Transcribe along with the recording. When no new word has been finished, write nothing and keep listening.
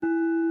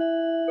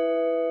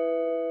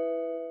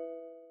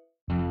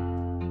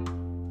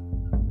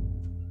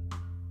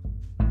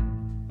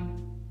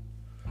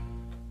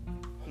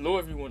Hello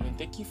everyone, and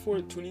thank you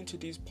for tuning to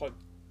today's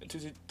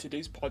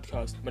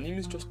podcast. My name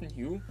is Justin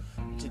Hugh,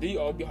 and today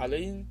I'll be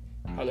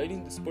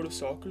highlighting the sport of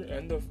soccer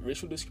and the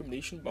racial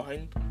discrimination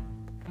behind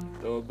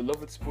the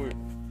beloved sport.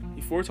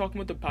 Before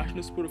talking about the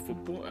passionate sport of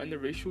football and the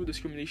racial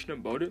discrimination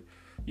about it,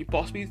 you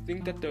possibly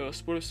think that the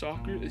sport of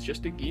soccer is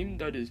just a game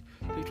that is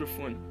played for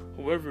fun.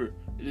 However,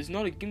 it is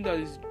not a game that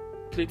is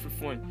played for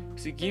fun.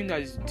 It's a game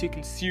that is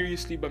taken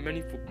seriously by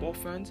many football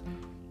fans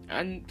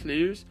and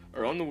players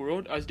around the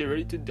world as they're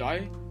ready to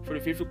die for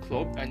their favorite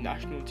club and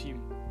national team.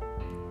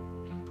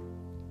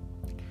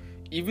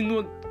 Even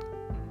though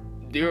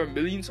there are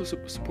millions of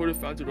supportive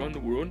fans around the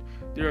world,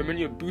 there are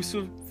many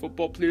abusive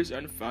football players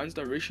and fans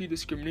that racially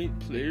discriminate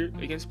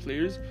against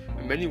players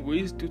in many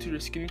ways due to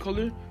their skin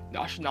color,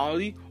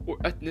 nationality, or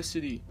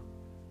ethnicity.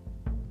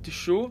 To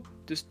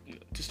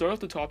start off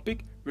the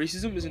topic,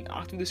 racism is an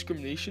act of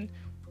discrimination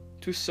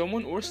to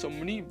someone or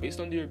somebody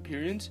based on their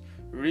appearance,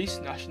 race,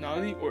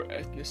 nationality, or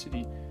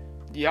ethnicity.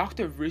 The act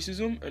of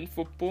racism in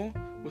football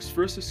was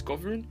first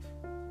discovered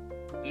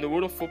in the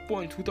world of football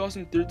in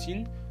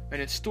 2013,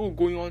 and it's still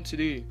going on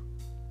today.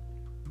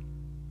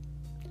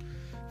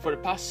 For the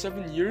past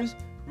 7 years,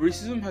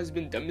 racism has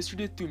been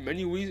demonstrated through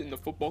many ways in the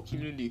football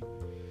community.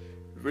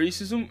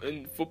 Racism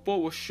in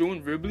football was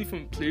shown verbally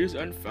from players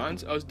and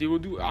fans as they will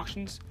do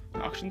actions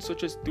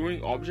such as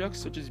throwing objects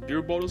such as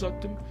beer bottles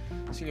at them,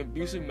 saying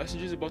abusive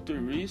messages about their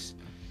race,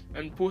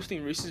 and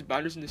posting racist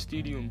banners in the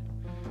stadium.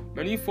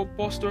 Many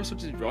football stars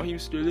such as Raheem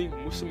Sterling,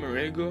 Moussa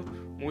Marega,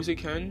 Moise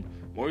Kean,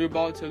 Mario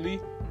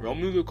Balotelli,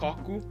 Romelu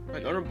Lukaku,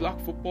 and other black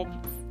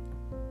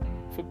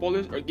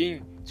footballers are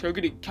getting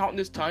targeted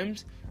countless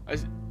times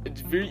as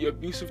it's very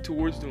abusive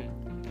towards them.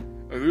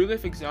 A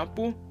real-life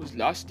example was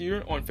last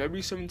year on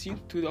February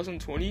 17,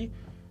 2020,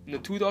 in the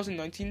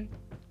 2019-20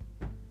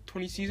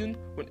 season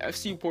when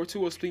FC Porto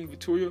was playing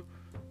Vitória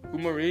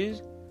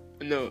Guimarães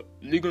in the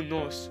Liga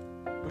NOS,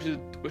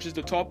 which is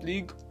the top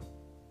league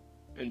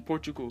in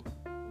Portugal.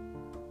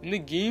 In the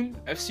game,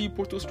 FC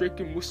Porto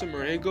striker Moussa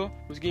Marega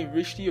was getting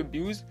racially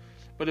abused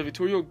by the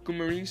Vitória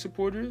Guimarães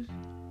supporters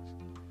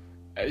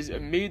as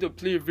it made the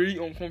player very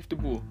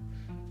uncomfortable.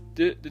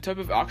 The type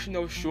of action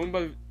that was shown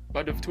by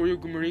the Vitória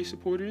Guimarães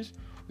supporters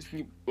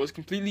was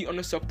completely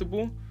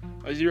unacceptable,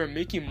 as they were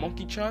making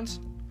monkey chants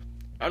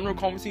and were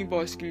commenting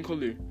about his skin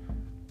color.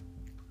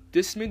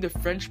 This made the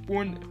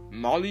French-born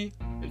Mali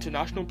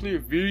international player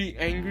very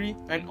angry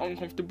and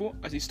uncomfortable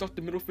as he stuck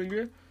the middle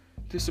finger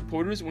to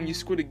supporters when he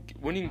scored a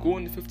winning goal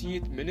in the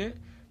 58th minute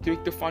to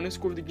make the final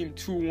score of the game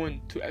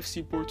 2-1 to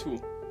FC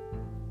Porto.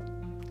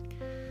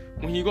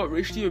 When he got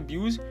racially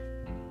abused,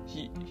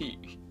 he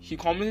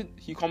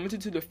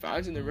commented to the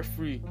fans and the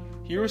referee.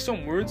 Here are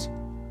some words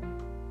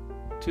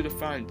to the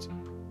fans.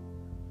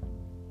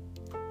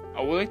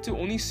 I would like to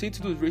only say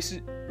to those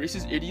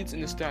racist idiots in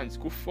the stands,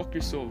 go fuck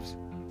yourselves.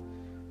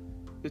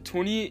 The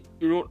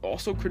 28-year-old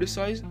also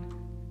criticized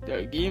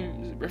the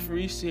game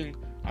referee, saying,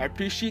 I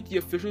appreciate the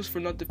officials for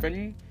not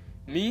defending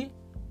me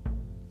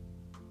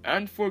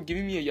and for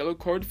giving me a yellow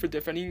card for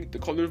defending the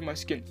color of my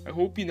skin. I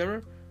hope we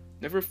never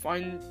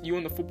find you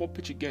on the football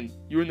pitch again.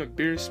 You're an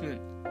embarrassment.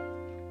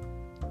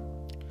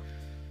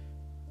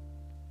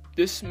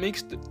 This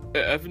makes it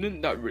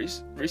evident that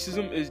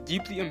racism is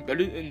deeply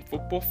embedded in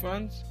football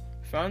fans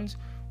when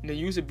they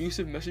use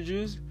abusive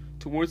messages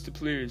towards the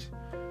players.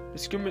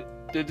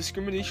 The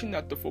discrimination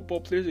that the football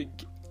players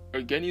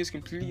are getting is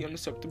completely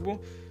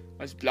unacceptable,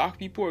 as black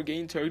people are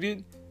getting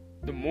targeted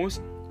the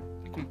most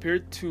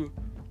compared to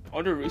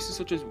other races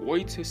such as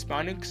whites,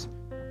 Hispanics,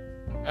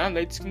 and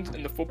light-skins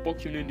in the football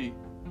community.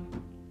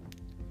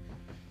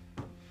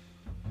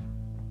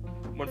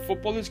 When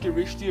footballers get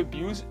racially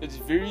abused, it's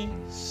very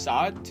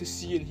sad to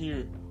see and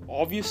hear.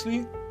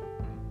 Obviously,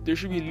 there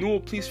should be no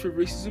place for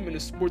racism in a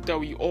sport that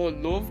we all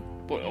love,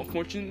 but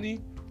unfortunately,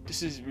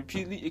 this is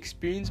repeatedly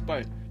experienced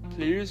by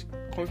players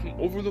coming from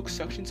overlooked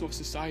sections of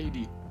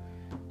society.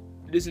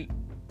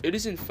 It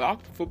is in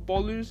fact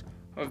footballers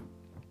have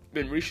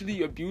been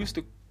racially abused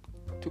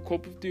to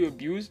cope with the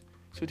abuse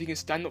so they can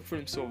stand up for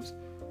themselves.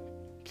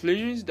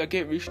 Players that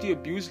get racially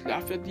abused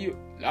laugh at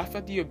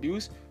the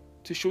abuse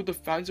to show the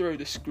fans are a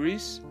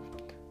disgrace,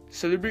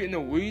 celebrate in a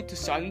way to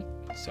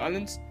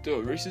silence the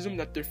racism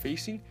that they're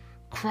facing,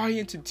 cry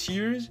into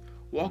tears,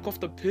 walk off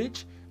the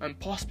pitch, and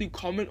possibly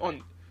comment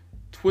on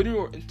Twitter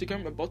or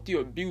Instagram about the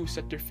abuse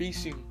that they're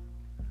facing.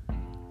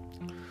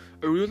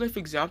 A real-life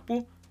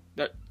example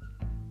that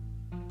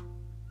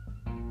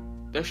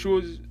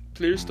shows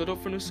players stood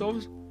up for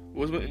themselves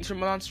was when Inter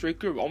Milan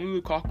striker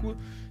Romelu Lukaku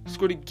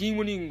scored a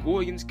game-winning goal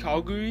against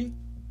Cagliari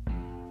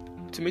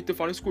to make the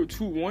final score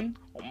 2-1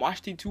 on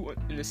match day 2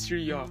 in the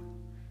Serie A.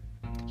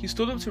 He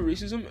stood up to the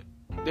racism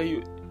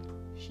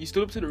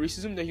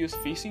that he was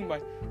facing by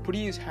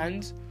putting his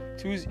hands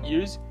to his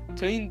ears,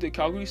 telling the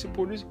Cagliari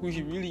supporters who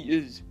he really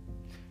is,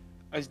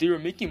 as they were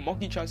making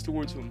monkey chants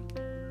towards him.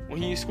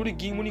 When he scored a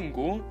game-winning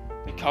goal,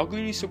 the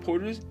Cagliari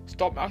supporters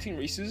stopped acting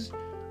racist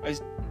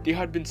as they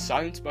had been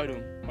silenced by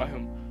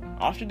him.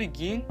 After the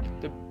game,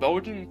 the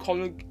Belgian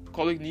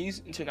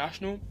Colognese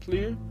international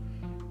player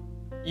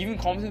even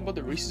commented about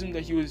the racism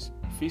that he was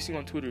facing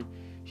on Twitter.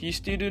 He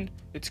stated,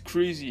 "It's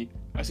crazy,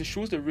 as it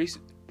shows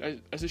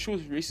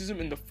racism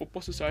in the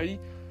football society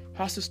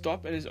has to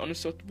stop and is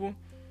unacceptable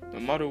no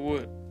matter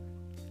what.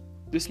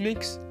 This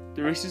makes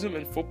the racism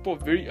in football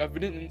very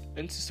evident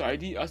in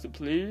society, as the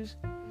players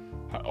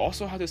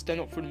also had to stand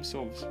up for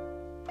themselves."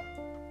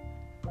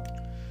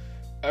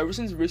 Ever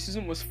since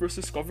racism was first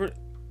discovered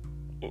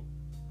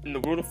in the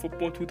world of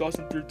football in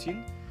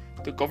 2013,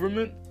 the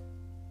government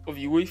of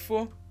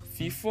UEFA,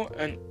 FIFA,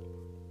 and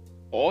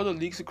all the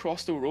leagues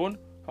across the world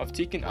have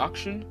taken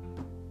action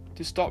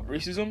to stop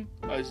racism,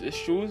 as it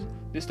shows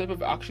this type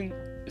of action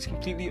is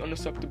completely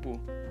unacceptable.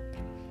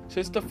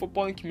 Since the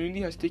footballing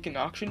community has taken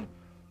action,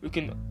 we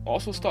can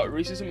also stop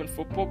racism in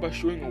football by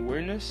showing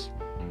awareness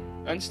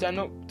and stand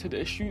up to the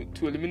issue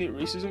to eliminate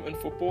racism in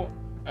football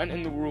and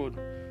in the world.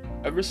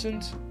 Ever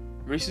since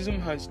racism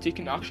has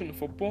taken action in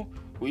football,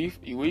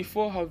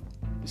 UEFA have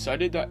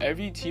decided that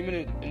every team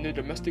in the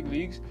domestic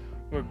leagues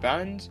wear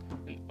bands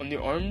on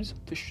their arms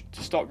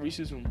to stop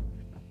racism.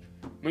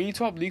 Many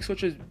top leagues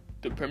such as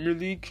the Premier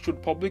League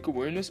showed public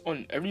awareness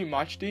on every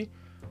match day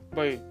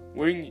by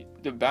wearing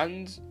the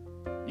bands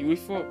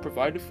UEFA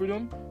provided for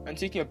them and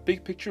taking a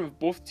big picture of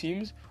both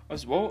teams,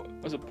 as well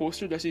as a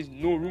poster that says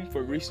 "No room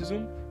for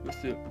racism"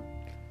 with it.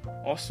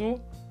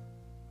 Also,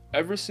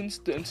 ever since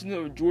the incident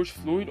of George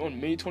Floyd on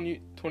May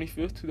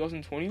 25th,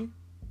 2020,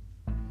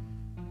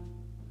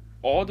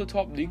 all the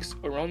top leagues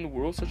around the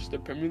world, such as the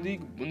Premier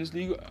League,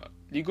 Bundesliga,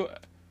 Liga,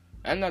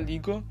 and La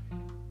Liga,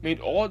 made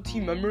all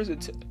team members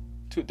that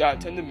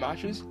attended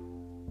matches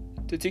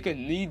to take a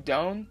knee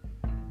down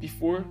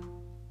before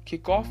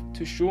kickoff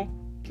to show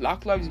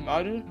Black Lives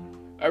Matter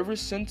ever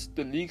since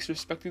the leagues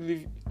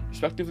respectively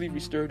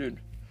restarted.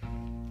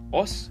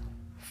 Us,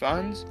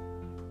 fans,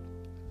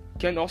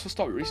 can also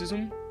stop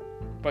racism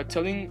by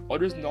telling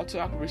others not to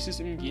act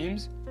racist in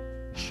games,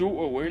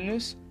 show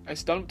awareness, and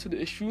stand up to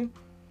the issue,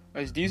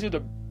 as these are the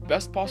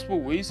best possible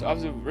ways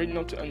as of right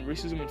now to end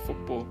racism in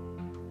football.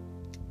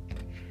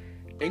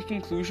 In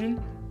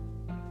conclusion,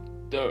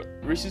 the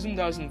racism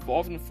that is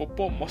involved in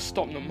football must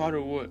stop no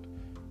matter what.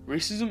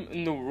 Racism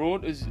in the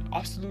world is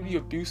absolutely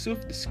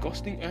abusive,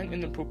 disgusting, and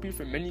inappropriate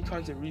for many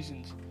kinds of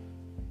reasons.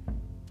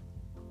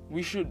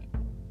 We should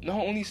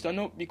not only stand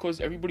up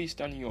because everybody's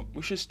standing up,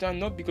 we should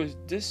stand up because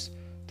this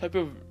type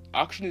of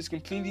action is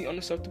completely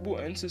unacceptable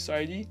in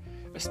society,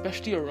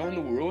 especially around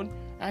the world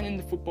and in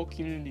the football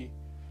community.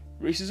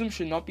 Racism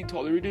should not be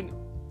tolerated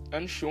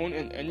and shown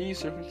in any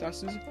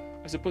circumstances,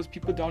 as it puts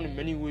people down in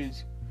many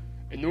ways.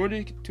 In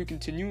order to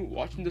continue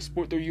watching the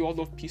sport that we all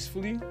love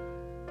peacefully,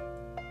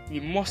 we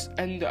must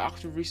end the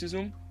act of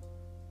racism,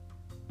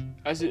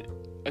 as it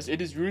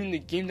is ruining the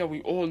game that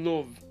we all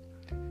love.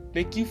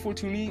 Thank you for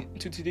tuning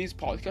into today's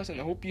podcast, and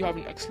I hope you have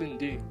an excellent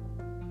day.